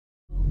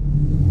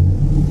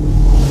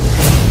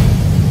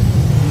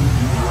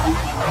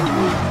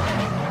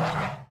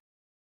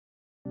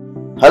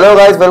Hello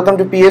guys, welcome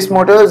to PS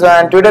Motors,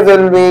 and today we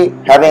will be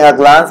having a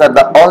glance at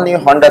the all new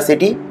Honda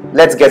City.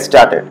 Let's get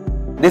started.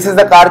 This is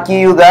the car key,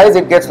 you guys.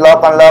 It gets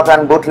lock, unlock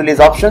and boot release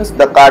options.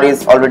 The car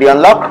is already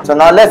unlocked. So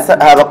now let's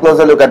have a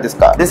closer look at this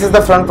car. This is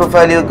the front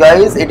profile, you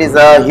guys. It is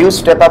a huge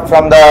step up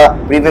from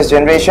the previous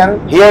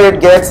generation. Here it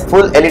gets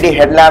full LED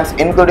headlamps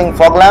including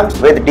fog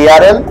lamps with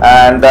DRL,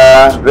 and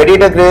the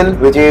radiator grille,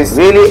 which is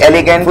really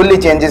elegant, fully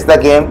changes the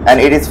game, and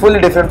it is fully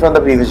different from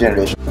the previous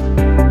generation.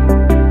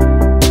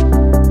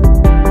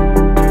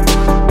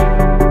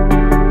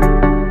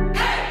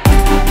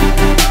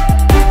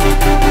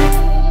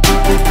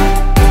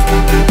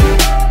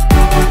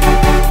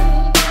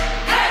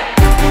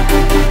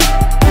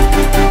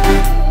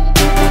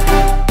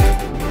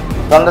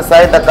 From the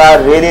side, the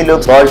car really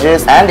looks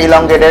gorgeous and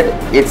elongated.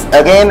 It's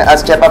again a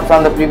step up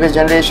from the previous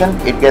generation.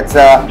 It gets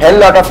a hell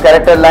lot of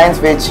character lines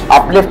which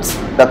uplifts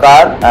the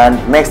car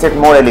and makes it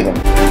more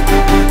elegant.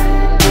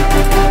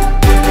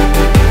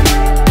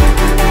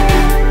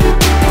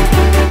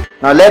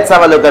 Now let's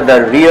have a look at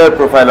the rear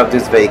profile of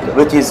this vehicle,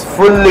 which is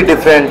fully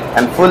different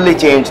and fully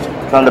changed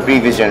from the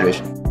previous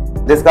generation.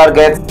 This car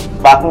gets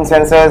parking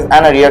sensors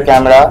and a rear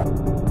camera,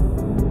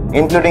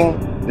 including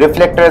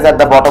reflectors at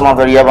the bottom of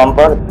the rear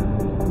bumper.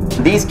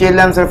 These tail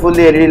lamps are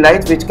fully LED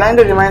lights, which kind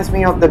of reminds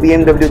me of the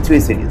BMW 3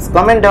 Series.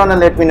 Comment down and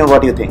let me know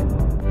what you think.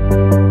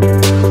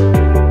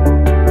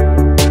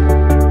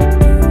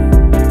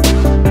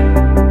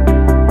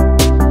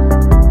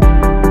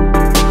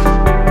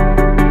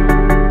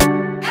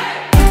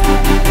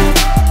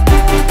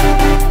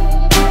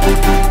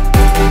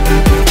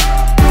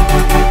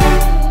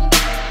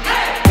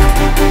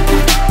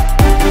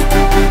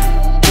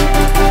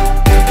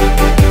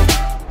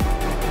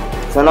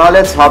 So now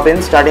let's hop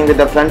in, starting with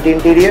the front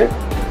interior.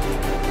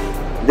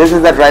 This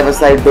is the driver's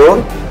side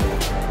door.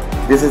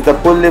 This is the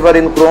pull lever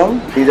in chrome.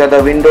 These are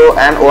the window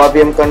and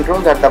ORPM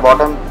controls. At the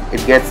bottom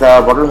it gets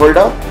a bottle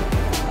holder.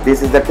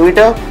 This is the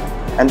tweeter,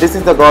 and this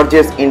is the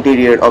gorgeous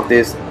interior of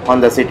this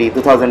Honda City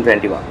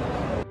 2021.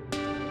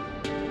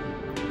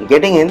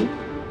 Getting in,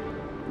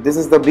 this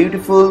is the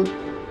beautiful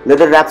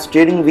leather wrapped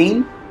steering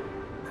wheel.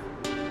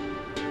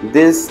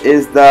 This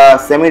is the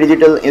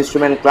semi-digital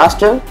instrument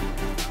cluster.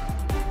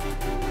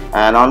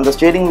 And on the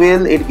steering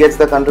wheel it gets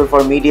the control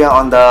for media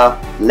on the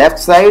left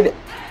side,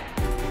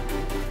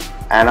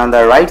 and on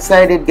the right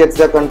side it gets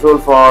the control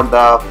for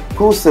the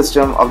cruise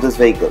system of this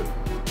vehicle.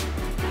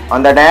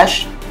 On the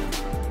dash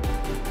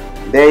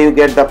there you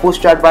get the push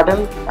start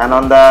button, and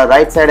on the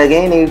right side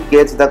again it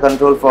gets the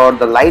control for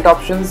the light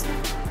options,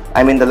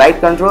 the light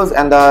controls,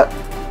 and the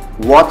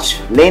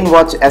lane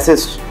watch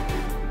assist,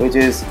 which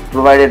is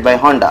provided by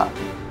Honda.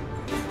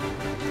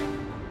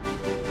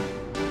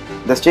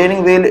 The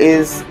steering wheel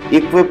is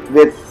equipped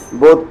with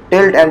both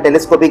tilt and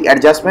telescopic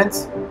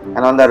adjustments,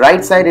 and on the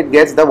right side it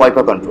gets the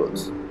wiper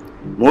controls.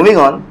 Moving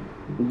on,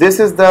 this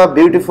is the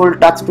beautiful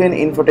touchscreen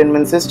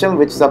infotainment system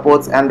which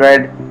supports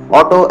Android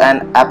Auto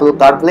and Apple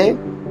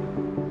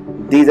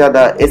CarPlay. These are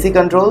the AC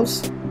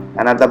controls,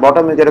 and at the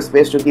bottom you get a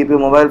space to keep your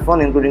mobile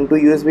phone, including two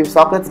USB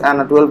sockets and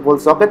a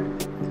 12-volt socket.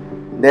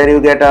 There you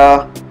get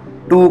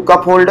two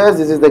cup holders.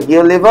 This is the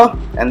gear lever,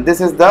 and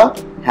this is the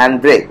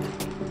handbrake.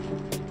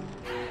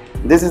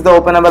 This is the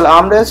openable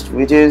armrest,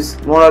 which is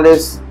more or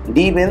less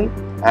deep in,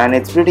 and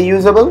it's pretty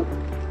usable.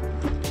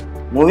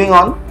 Moving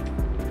on,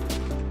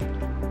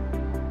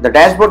 the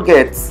dashboard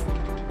gets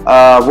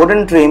a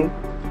wooden trim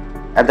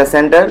at the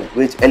center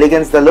which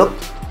elegance the look,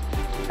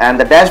 and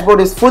the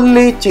dashboard is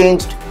fully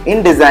changed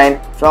in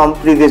design from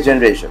previous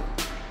generation.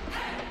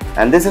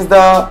 And this is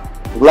the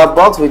glove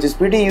box, which is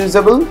pretty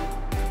usable.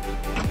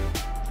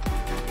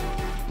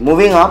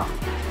 Moving up,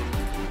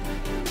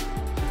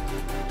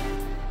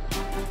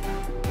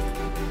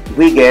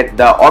 we get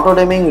the auto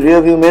dimming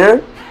rear view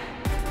mirror,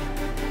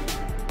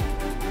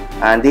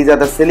 and these are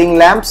the ceiling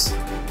lamps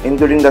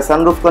including the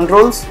sunroof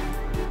controls.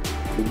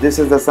 This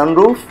is the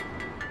sunroof,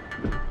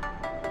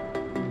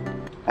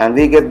 and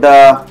we get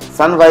the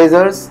sun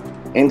visors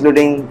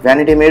including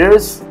vanity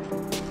mirrors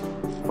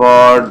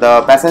for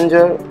the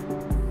passenger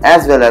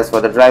as well as for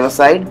the driver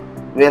side.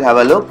 We'll have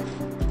a look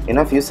in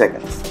a few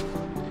seconds.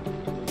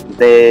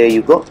 There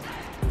you go.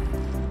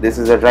 This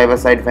is the driver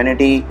side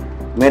vanity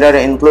mirror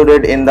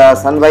included in the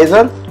sun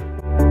visor.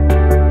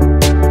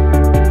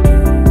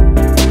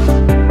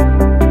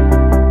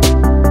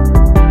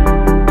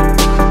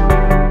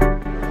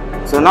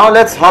 So now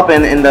let's hop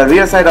in the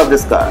rear side of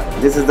this car.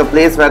 This is the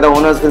place where the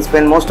owners will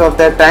spend most of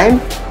their time.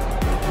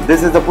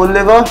 This is the pull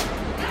lever,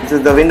 this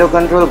is the window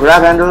control,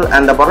 grab handle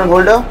and the bottle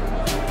holder.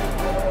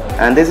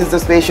 And this is the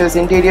spacious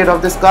interior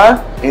of this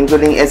car,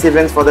 including AC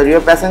vents for the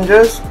rear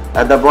passengers.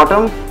 At the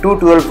bottom, two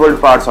 12-volt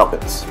power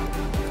sockets.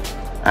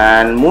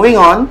 And moving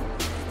on,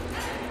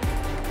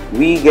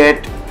 we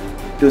get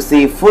to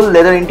see full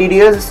leather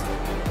interiors,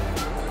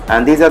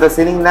 and these are the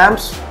ceiling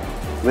lamps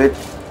with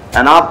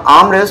an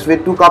armrest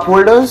with two cup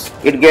holders.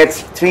 It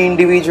gets three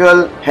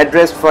individual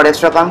headrests for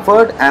extra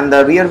comfort, and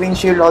the rear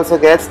windshield also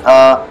gets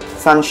a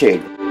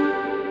sunshade.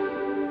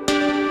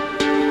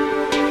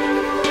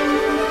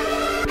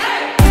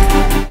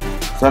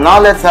 So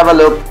now let's have a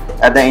look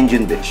at the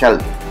engine bay, shall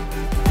we?